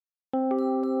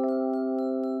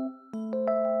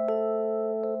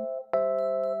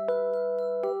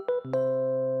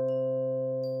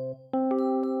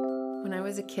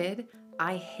was a kid,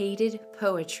 I hated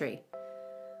poetry.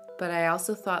 But I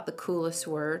also thought the coolest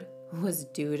word was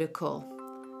dutiful.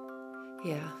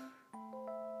 Yeah.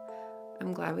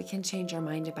 I'm glad we can change our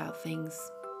mind about things.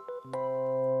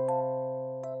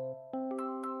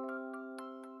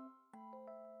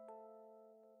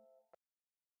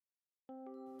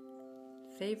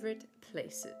 Favorite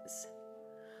places.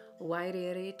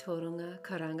 Wairere, Torunga,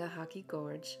 Karanga Haki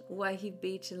Gorge, Waihi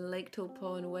Beach and Lake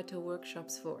Taupo and Weta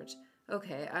Workshops Forge.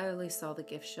 Okay, I only saw the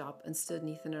gift shop and stood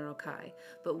neath an Arokai,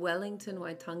 but Wellington,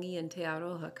 Waitangi and Te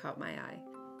Aroha caught my eye.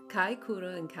 Kai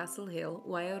Kura and Castle Hill,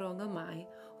 Waiaronga Mai,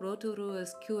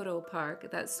 Rotorua's Kuro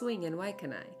Park, that swing in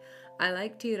Waikanai. I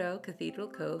like Tiro, Cathedral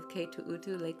Cove,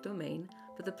 Ketu'utu Lake Domain,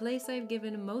 but the place I've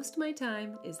given most my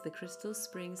time is the Crystal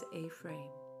Springs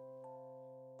A-Frame.